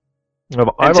it.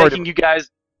 And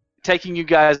taking you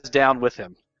guys down with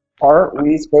him. Aren't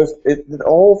we supposed? The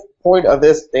whole point of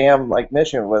this damn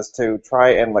mission was to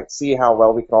try and see how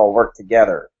well we can all work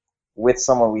together with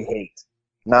someone we hate,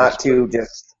 not to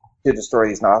just to destroy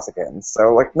these Nausicaans.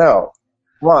 So no,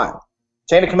 come on,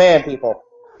 chain of command, people.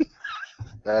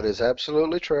 That is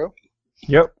absolutely true.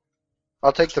 Yep.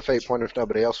 I'll take the fate point if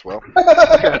nobody else will.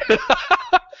 Okay,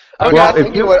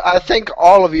 I think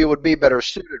all of you would be better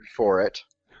suited for it.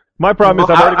 My problem is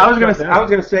I was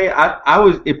gonna say I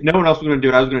was if no one else was gonna do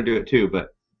it, I was gonna do it too,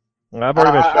 but I've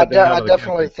already been shut down. I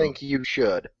definitely think you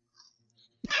should.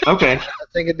 okay. I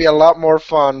think it'd be a lot more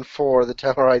fun for the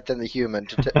Tellarite than the human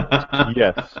to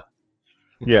Yes.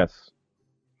 Yes.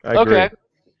 I agree. Okay.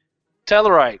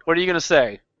 Tellarite, what are you gonna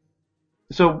say?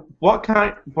 So what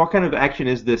kind of action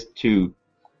is this to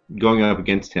going up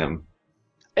against him?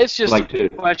 It's just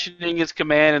questioning his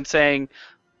command and saying,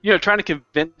 trying to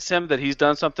convince him that he's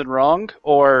done something wrong,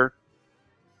 or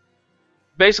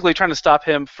basically trying to stop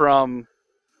him from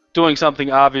doing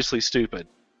something obviously stupid.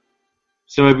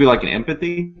 So it'd be like an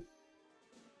empathy?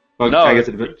 Well, No. I guess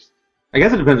it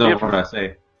depends on what I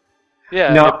say.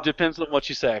 Yeah, No. It depends on what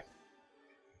you say.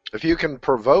 If you can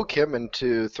provoke him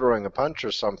into throwing a punch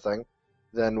or something,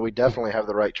 then we definitely have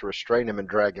the right to restrain him and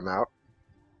drag him out.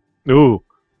 Ooh.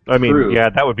 I mean, True. yeah,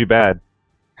 that would be bad.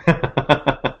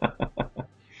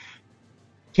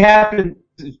 Captain,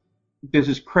 this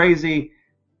is crazy.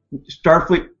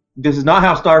 Starfleet, this is not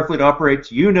how Starfleet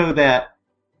operates. You know that.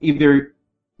 Either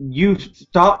you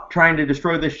stop trying to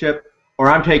destroy this ship, or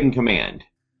I'm taking command.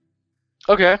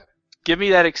 Okay. Give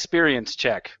me that experience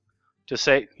check. Just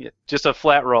a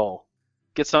flat roll.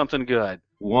 Get something good.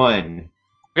 1.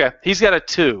 Okay. He's got a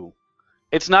 2.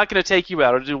 It's not going to take you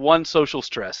out. It'll do 1 social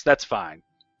stress. That's fine.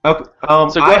 Okay.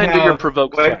 So go ahead and do your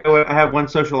provoke check. I have 1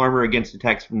 social armor against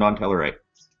attacks from non-Tellarite.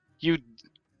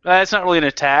 It's not really an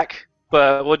attack,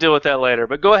 but we'll deal with that later.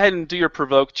 But go ahead and do your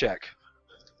provoke check.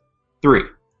 3.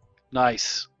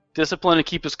 Nice. Discipline to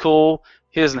keep us cool.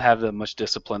 He doesn't have that much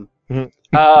discipline. Mhm.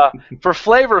 For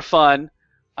flavor fun,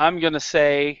 I'm going to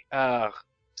say,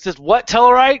 says, what,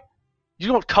 Tellarite? You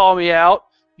don't call me out.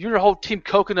 You and your whole team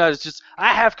Coconut is just, I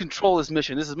have control of this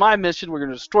mission. This is my mission. We're going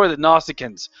to destroy the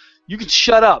Nausicaans. You can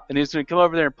shut up. And he's going to come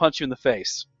over there and punch you in the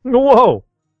face. Whoa.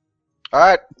 All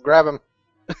right, grab him.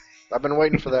 I've been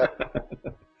waiting for that.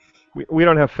 We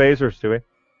don't have phasers, do we?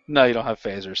 No, you don't have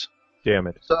phasers. Damn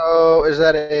it. So, is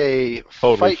that a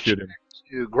Totally fight shoot check him.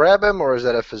 to grab him, or is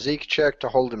that a physique check to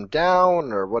hold him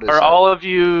down, or what is Are that? all of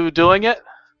you doing it?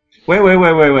 Wait.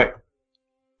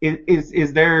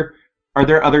 Are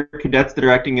there other cadets that are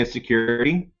acting as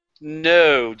security?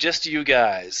 No, just you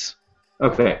guys.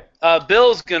 Okay.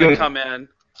 Bill's going to Good. come in.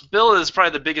 Bill is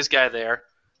probably the biggest guy there.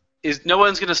 No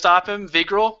one's going to stop him?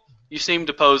 Vigral? You seemed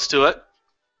opposed to it.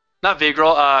 Not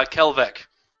Vigral, Kelvek.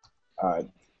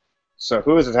 So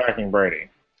who is attacking Brady?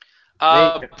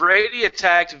 Brady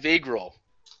attacked Vigral.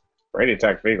 Brady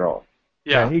attacked Vigral.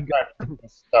 Yeah. He got.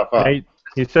 Stuff up.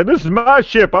 He said, "This is my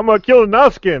ship. I'm gonna kill the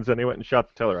Nausicaans," and he went and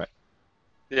shot the Tellarite.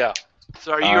 Yeah.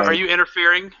 So are you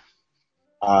interfering?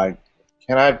 Can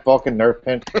I Vulcan nerve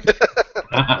pinch?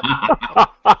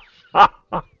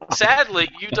 Sadly,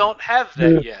 you don't have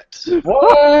that yet.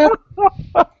 What?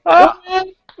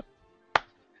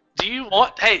 Do you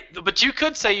want? Hey, but you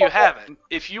could say you haven't.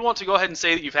 If you want to go ahead and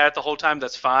say that you've had it the whole time,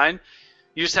 that's fine.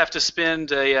 You just have to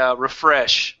spend a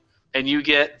refresh, and you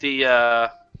get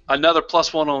the another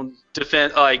 +1 on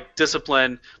defense,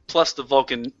 discipline, plus the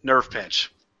Vulcan nerve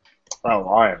pinch. Oh,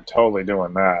 I am totally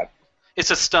doing that.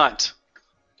 It's a stunt.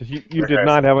 You did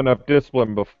not have enough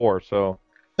discipline before, so.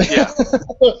 Yeah.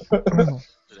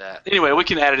 Anyway, we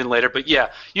can add it in later, but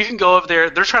yeah, you can go over there.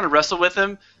 They're trying to wrestle with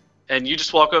him, and you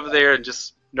just walk over there and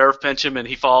just nerve pinch him, and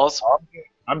he falls.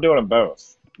 I'm doing them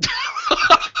both.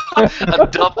 a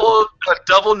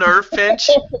double nerve pinch.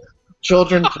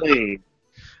 Children, please.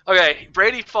 Okay,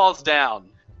 Brady falls down.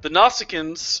 The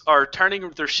Nausicaans are turning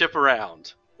their ship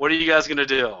around. What are you guys gonna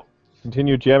do?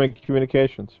 Continue jamming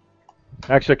communications.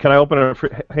 Actually, can I open a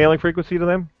hailing frequency to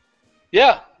them?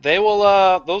 Yeah, they will.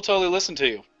 They'll totally listen to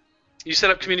you. You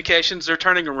set up communications. They're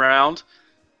turning around,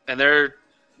 and they're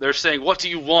saying, "What do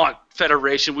you want,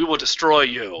 Federation? We will destroy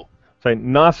you." Say,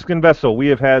 Nausicaan vessel, we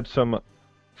have had some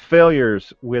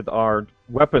failures with our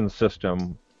weapons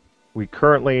system. We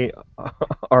currently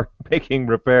are making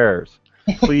repairs.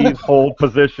 Please hold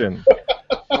position.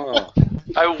 Oh.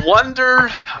 I wonder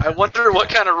what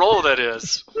kind of role that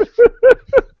is.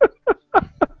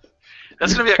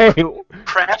 That's going to be a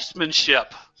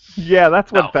craftsmanship. Yeah,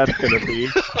 that's what that's going to be.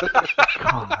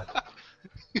 God.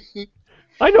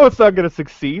 I know it's not going to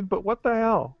succeed, but what the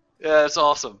hell? Yeah, that's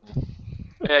awesome.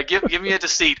 Yeah, give me a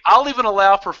deceit. I'll even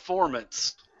allow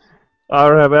performance. I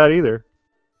don't have that either.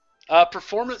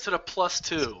 Performance at a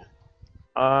 +2.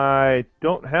 I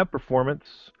don't have performance,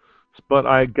 but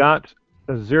I got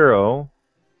a 0.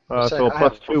 So a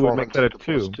 +2 would make that a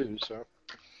 2. So.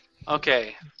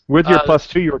 Okay. With your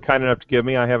 +2 you were kind enough to give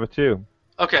me, I have a 2.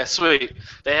 Okay, sweet.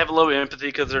 They have a low empathy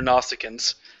because they're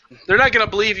Nausicaans. They're not going to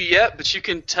believe you yet, but you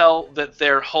can tell that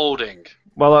they're holding.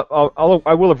 Well,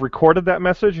 I will have recorded that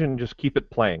message and just keep it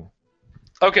playing.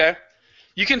 Okay.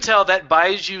 You can tell that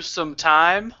buys you some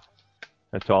time.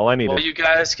 That's all I needed. Well, you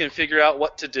guys can figure out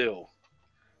what to do.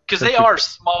 Because they are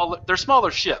small. They're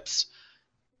smaller ships.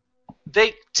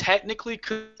 They technically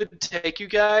could take you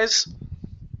guys,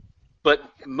 but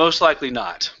most likely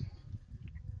not.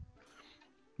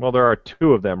 Well, there are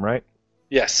 2 of them, right?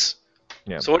 Yes.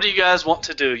 Yeah. So what do you guys want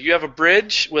to do? You have a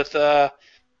bridge with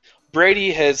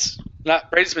Brady's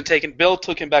been taken. Bill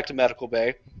took him back to medical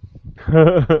bay.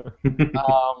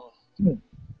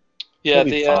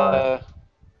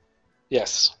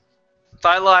 Yes.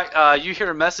 Thylac, you hear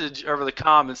a message over the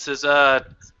comm and says,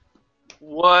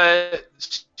 what?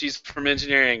 She's from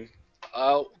engineering.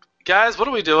 Guys, what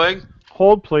are we doing?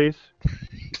 Hold, please.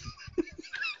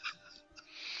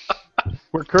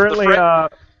 We're currently,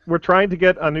 we're trying to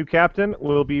get a new captain.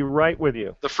 We'll be right with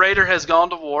you. The freighter has gone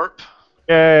to warp.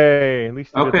 Yay! At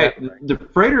least okay, the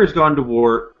freighter has gone to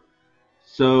warp,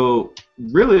 so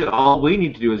really all we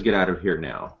need to do is get out of here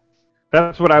now.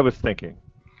 That's what I was thinking.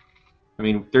 I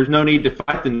mean, there's no need to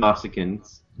fight the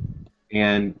Nausicaans,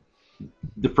 and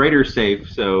the freighter's safe,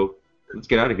 so let's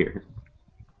get out of here.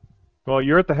 Well,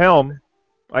 you're at the helm.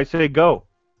 I say go.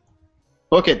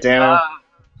 Book it, Dano.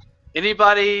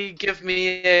 Anybody give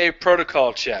me a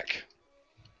protocol check?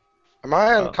 Am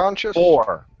I unconscious?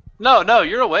 4. No,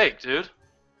 you're awake, dude.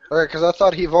 Okay, because I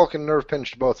thought he Vulcan nerve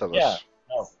pinched both of us. Yeah.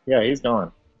 Oh, yeah, he's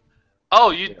gone.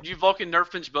 Oh, you Vulcan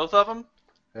nerf pinched both of them?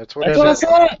 That's what I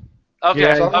said. Okay.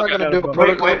 Yeah, So I'm not going to do a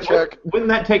protocol check. Wouldn't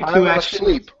that take I'm 2 actions?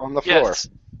 asleep on the floor. Yes.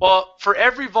 Well, for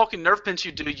every Vulcan nerf pinch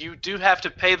you do have to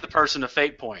pay the person a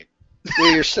fate point.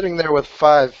 Yeah, you're sitting there with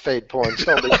 5 fate points.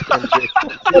 Don't be stingy.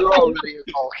 You're already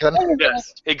a Vulcan.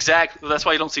 Yes, exactly. That's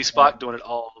why you don't see Spock doing it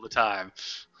all the time.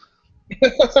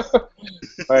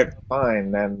 But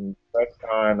fine, then that's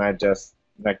fine. I just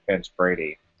neck pinch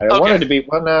Brady. I Okay. wanted to be.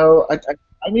 Well, no, I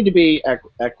need to be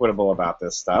equitable about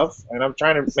this stuff, and I'm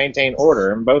trying to maintain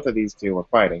order. And both of these two are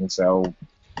fighting, so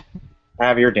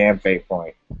have your damn fate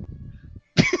point.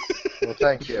 Well,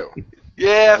 thank you.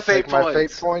 Yeah, I'll fate take my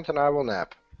points. fate point and I will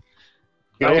nap.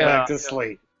 Go Okay. back to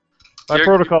sleep. My You're-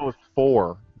 protocol was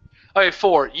 4. Okay,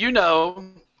 4. You know,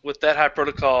 with that high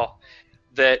protocol,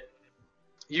 that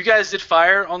you guys did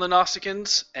fire on the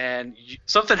Nausicaans, and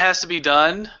something has to be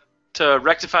done to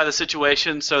rectify the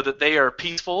situation so that they are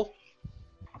peaceful,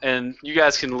 and you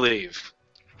guys can leave.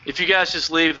 If you guys just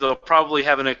leave, they'll probably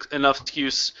have enough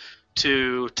excuse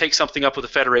to take something up with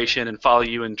the Federation and follow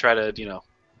you and try to,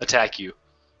 attack you.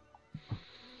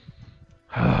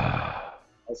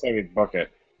 I say we book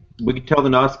it. We could tell the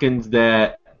Nausicaans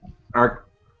that our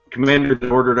commander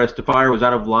that ordered us to fire was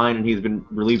out of line and he's been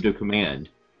relieved of command.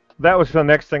 That was the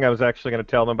next thing I was actually going to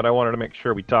tell them, but I wanted to make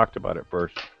sure we talked about it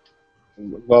first.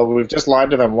 Well, we've just lied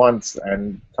to them once,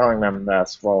 and telling them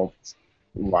that's, well,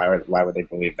 why would they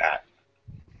believe that?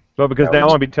 Well, because That now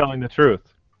was- I'll be telling the truth.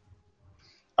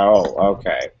 Oh,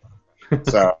 okay.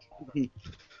 So, you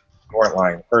weren't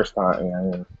lying the first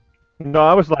time. No,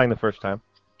 I was lying the first time.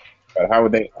 But how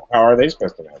are they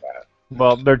supposed to know that?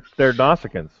 Well, they're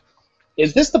Nausicaans.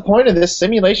 Is this the point of this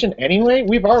simulation anyway?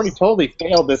 We've already totally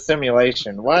failed this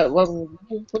simulation. What the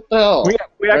hell?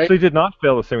 We actually did not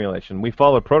fail the simulation. We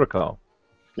followed protocol.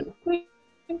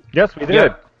 Yes, we did.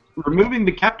 Yeah. Removing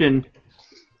the captain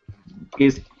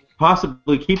is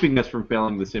possibly keeping us from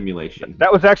failing the simulation.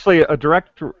 That was actually a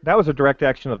direct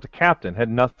action of the captain. Had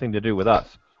nothing to do with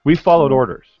us. We followed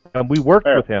orders, and we worked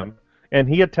with him, and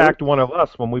he attacked one of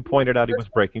us when we pointed out he was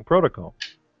breaking protocol.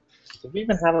 Do we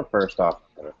even have a first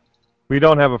officer? We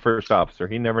don't have a first officer.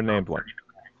 He never named one.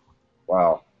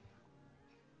 Well,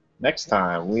 next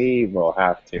time we will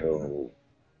have to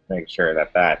make sure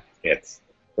that gets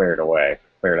cleared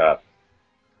up.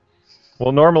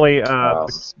 Well, normally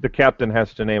the captain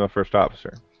has to name a first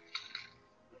officer.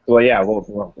 Well, yeah,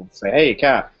 we'll say, hey,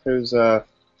 Cap, who's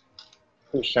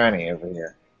shiny over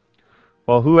here?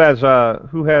 Well, who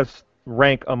has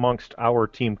rank amongst our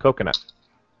team Coconut?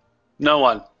 No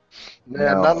one.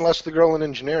 Yeah, not unless the girl in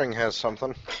engineering has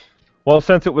something. Well,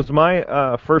 since it was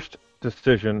my first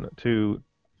decision to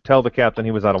tell the captain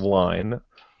he was out of line,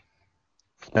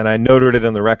 and I noted it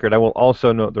in the record, I will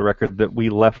also note the record that we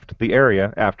left the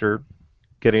area after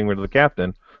getting rid of the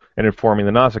captain and informing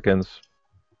the Nausicaans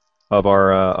of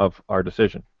our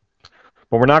decision.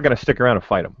 But we're not going to stick around and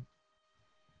fight him.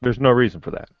 There's no reason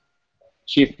for that.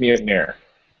 Chief Mutineer.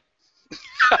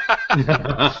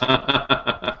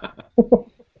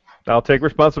 I'll take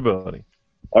responsibility.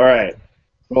 All right,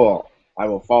 cool. I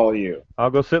will follow you. I'll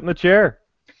go sit in the chair.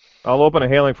 I'll open a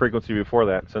hailing frequency before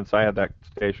that, since I had that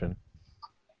station.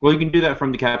 Well, you can do that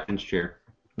from the captain's chair.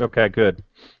 Okay, good.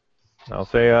 I'll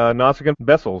say, Nausicaan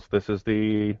vessels, this is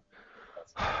the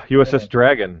USS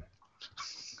Dragon.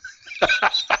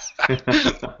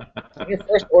 Your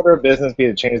first order of business be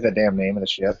to change the damn name of the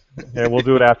ship. Yeah, we'll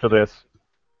do it after this.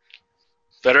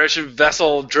 Federation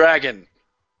Vessel Dragon.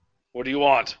 What do you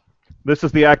want? This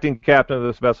is the acting captain of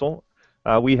this vessel.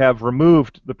 We have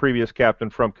removed the previous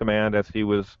captain from command as he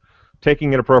was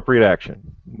taking inappropriate action.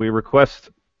 We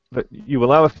request that you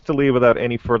allow us to leave without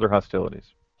any further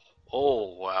hostilities.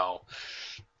 Oh, wow.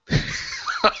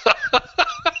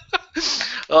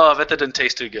 Oh, I bet that didn't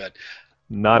taste too good.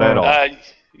 Not at all.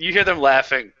 You hear them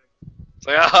laughing. It's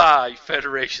like, you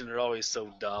Federation are always so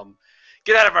dumb.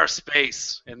 Get out of our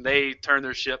space. And they turn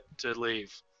their ship to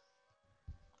leave.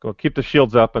 Go keep the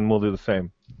shields up and we'll do the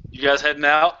same. You guys heading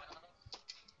out?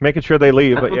 Making sure they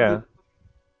leave, but yeah.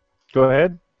 Go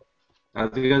ahead. I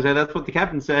was going to say, that's what the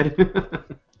captain said.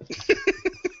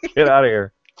 Get out of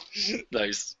here.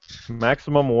 Nice.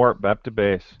 Maximum warp back to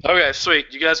base. Okay, sweet.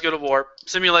 You guys go to warp.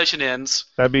 Simulation ends.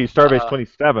 That'd be Starbase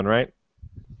 27, right?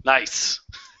 Nice.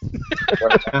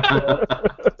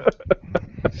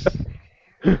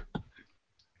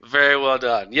 Very well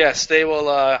done. Yes, they will.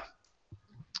 Now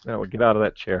we'll get out of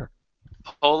that chair.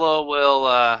 Polo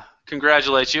will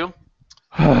congratulate you.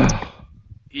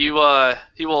 He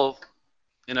will,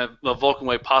 in a Vulcan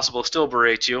way possible, still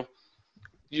berate you.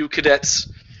 You cadets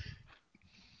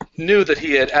knew that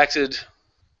he had acted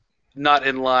not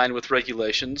in line with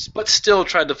regulations, but still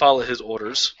tried to follow his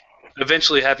orders,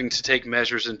 eventually having to take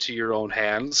measures into your own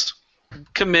hands.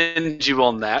 Commend you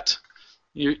on that.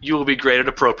 You will be graded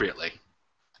appropriately.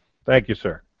 Thank you,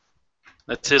 sir.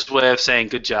 That's his way of saying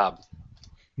good job.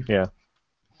 Yeah.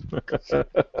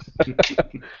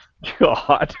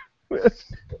 God.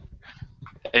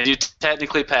 And you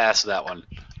technically passed that one.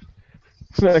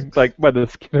 Like by the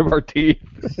skin of our teeth.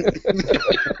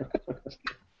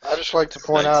 I just like to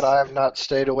point out I have not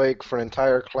stayed awake for an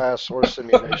entire class or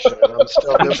simulation, and I'm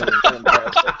still doing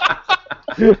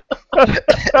fantastic.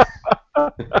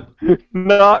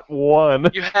 Not one.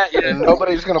 And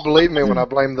nobody's going to believe me when I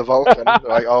blame the Vulcan.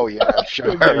 Like, oh yeah,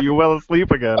 sure. Are you well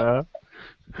asleep again, huh?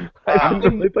 I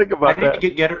didn't really think about that. I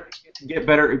need to get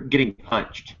better at getting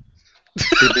punched.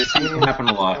 It seems to happen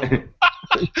a lot.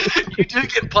 You do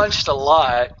get punched a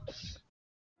lot.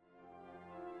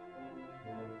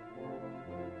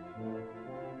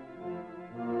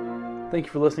 Thank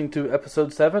you for listening to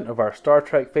episode 7 of our Star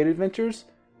Trek Fate Adventures.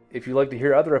 If you'd like to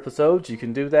hear other episodes, you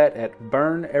can do that at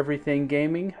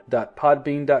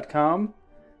burneverythinggaming.podbean.com.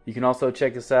 You can also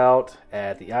check us out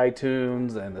at the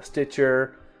iTunes and the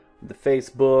Stitcher, the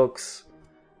Facebooks.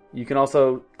 You can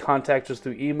also contact us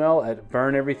through email at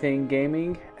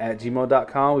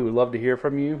burneverythinggaming@gmail.com. We would love to hear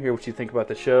from you, hear what you think about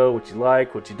the show, what you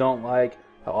like, what you don't like,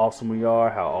 how awesome we are,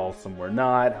 how awesome we're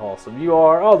not, how awesome you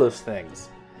are, all those things.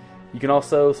 You can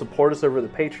also support us over at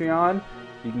the Patreon.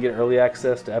 You can get early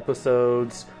access to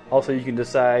episodes. Also, you can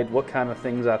decide what kind of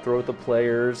things I throw at the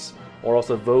players, or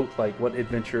also vote like what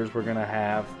adventures we're going to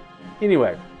have.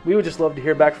 Anyway, We would just love to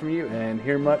hear back from you and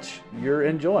hear much you're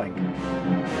enjoying.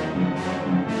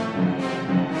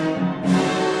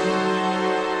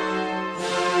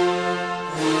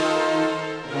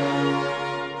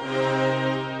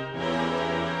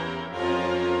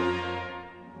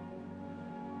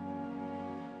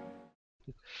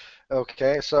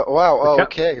 Okay, so wow.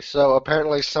 Okay, so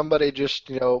apparently somebody just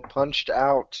punched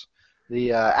out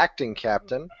the acting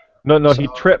captain. No, So he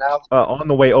tripped now- on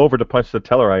the way over to punch the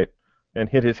Tellarite and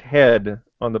hit his head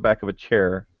on the back of a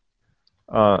chair,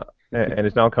 and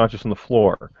is now unconscious on the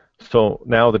floor. So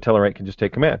now the Tellarite can just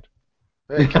take command.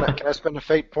 Hey, can I spend a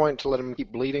fate point to let him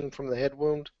keep bleeding from the head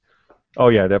wound? Oh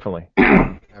yeah, definitely.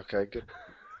 Okay, good.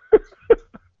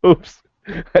 Oops,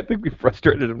 I think we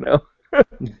frustrated him now.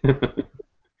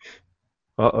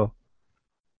 Uh-oh.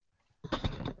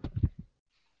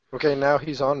 Okay, now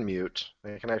he's on mute.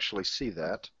 I can actually see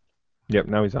that. Yep,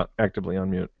 now he's actively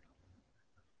on mute.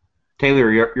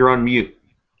 Taylor, you're on mute.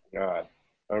 God.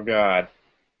 Oh God.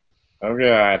 Oh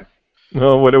God.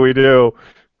 Oh, what do we do?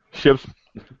 Ship's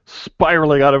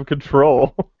spiraling out of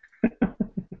control.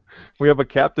 We have a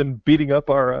captain beating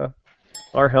up our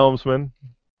helmsman.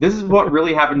 This is what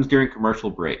really happens during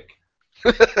commercial break.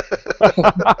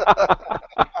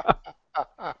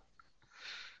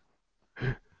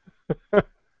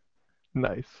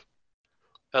 Nice.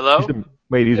 Hello?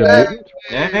 Wait, he's a mutant?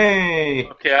 Hey!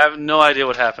 Okay, I have no idea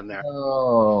what happened there.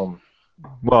 Oh.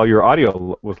 Well, your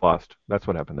audio was lost. That's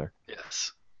what happened there.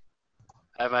 Yes.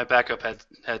 I have my backup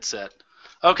headset.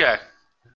 Okay.